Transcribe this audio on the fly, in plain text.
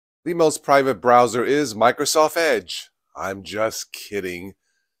The most private browser is Microsoft Edge. I'm just kidding.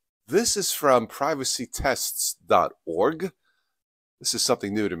 This is from privacytests.org. This is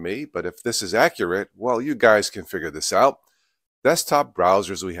something new to me, but if this is accurate, well, you guys can figure this out. Desktop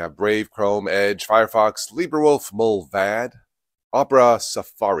browsers, we have Brave, Chrome, Edge, Firefox, LibreWolf, Mullvad, Opera,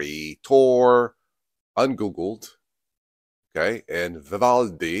 Safari, Tor, Ungoogled, okay, and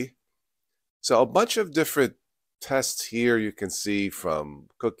Vivaldi. So a bunch of different tests here you can see, from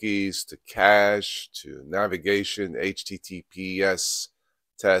cookies to cache to navigation, HTTPS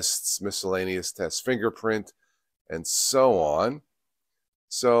tests, miscellaneous tests, fingerprint, and so on.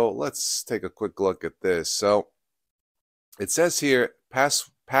 So let's take a quick look at this. So it says here,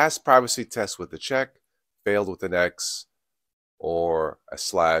 pass privacy test with a check, failed with an X, or a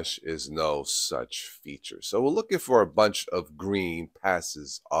slash is no such feature. So we're looking for a bunch of green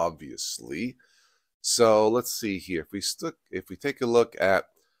passes, obviously. So let's see here. If we take a look at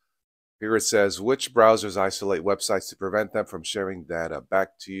here, it says which browsers isolate websites to prevent them from sharing data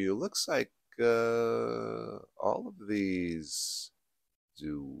back to you. Looks like all of these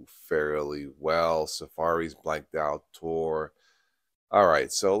do fairly well. Safari's blanked out. Tor. All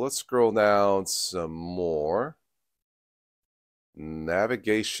right, so let's scroll down some more.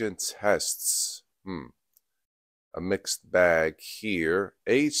 Navigation tests. A mixed bag here.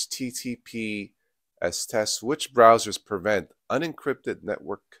 HTTP as tests which browsers prevent unencrypted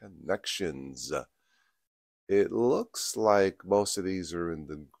network connections. It looks like most of these are in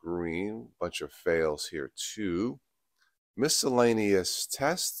the green. Bunch of fails here too. Miscellaneous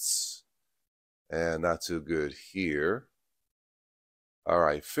tests, and not too good here. All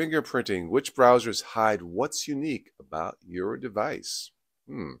right, fingerprinting. Which browsers hide what's unique about your device?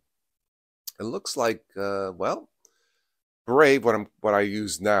 It looks like, well, Brave, what I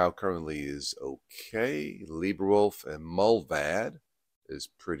use now currently is okay. LibreWolf and Mullvad is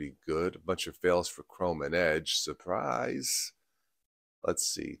pretty good. A bunch of fails for Chrome and Edge. Surprise. Let's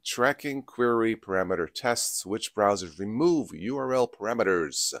see. Tracking query parameter tests. Which browsers remove URL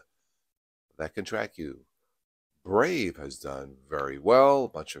parameters that can track you? Brave has done very well. A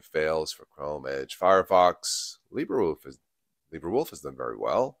bunch of fails for Chrome, Edge, Firefox. LibreWolf has done very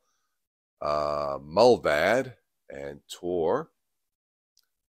well. Mullvad and Tor.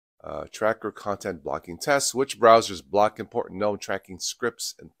 Tracker content blocking tests. Which browsers block important known tracking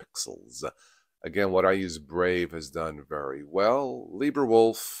scripts and pixels? Again, what I use, Brave, has done very well.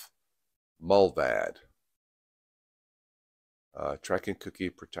 LibreWolf, Mullvad. Tracking cookie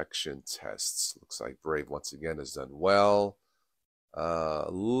protection tests. Looks like Brave once again has done well.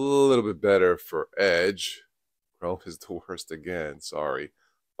 A little bit better for Edge. Chrome is the worst again, sorry.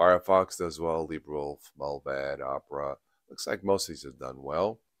 Firefox does well. LibreWolf, Mullvad, Opera. Looks like most of these have done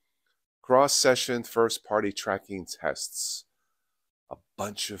well. Cross-session first-party tracking tests. A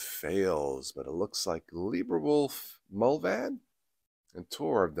bunch of fails, but it looks like LibreWolf, Mullvad, and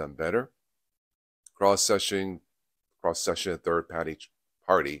Tor have done better. Cross-session third-party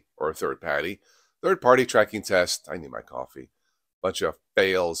tracking test. I need my coffee. Bunch of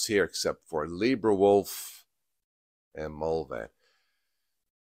fails here, except for LibreWolf and Mullvad.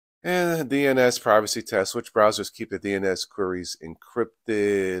 And DNS privacy test. Which browsers keep the DNS queries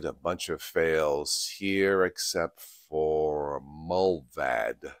encrypted? A bunch of fails here, except for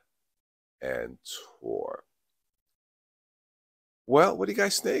Mullvad and Tor. Well, what do you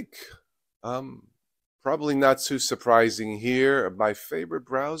guys think? Probably not too surprising here. My favorite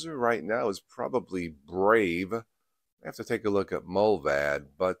browser right now is probably Brave. I have to take a look at Mullvad,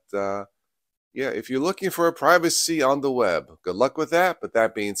 but yeah, if you're looking for privacy on the web, good luck with that. But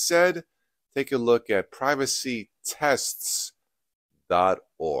that being said, take a look at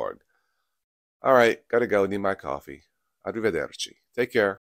privacytests.org. All right, gotta go. Need my coffee. Arrivederci. Take care.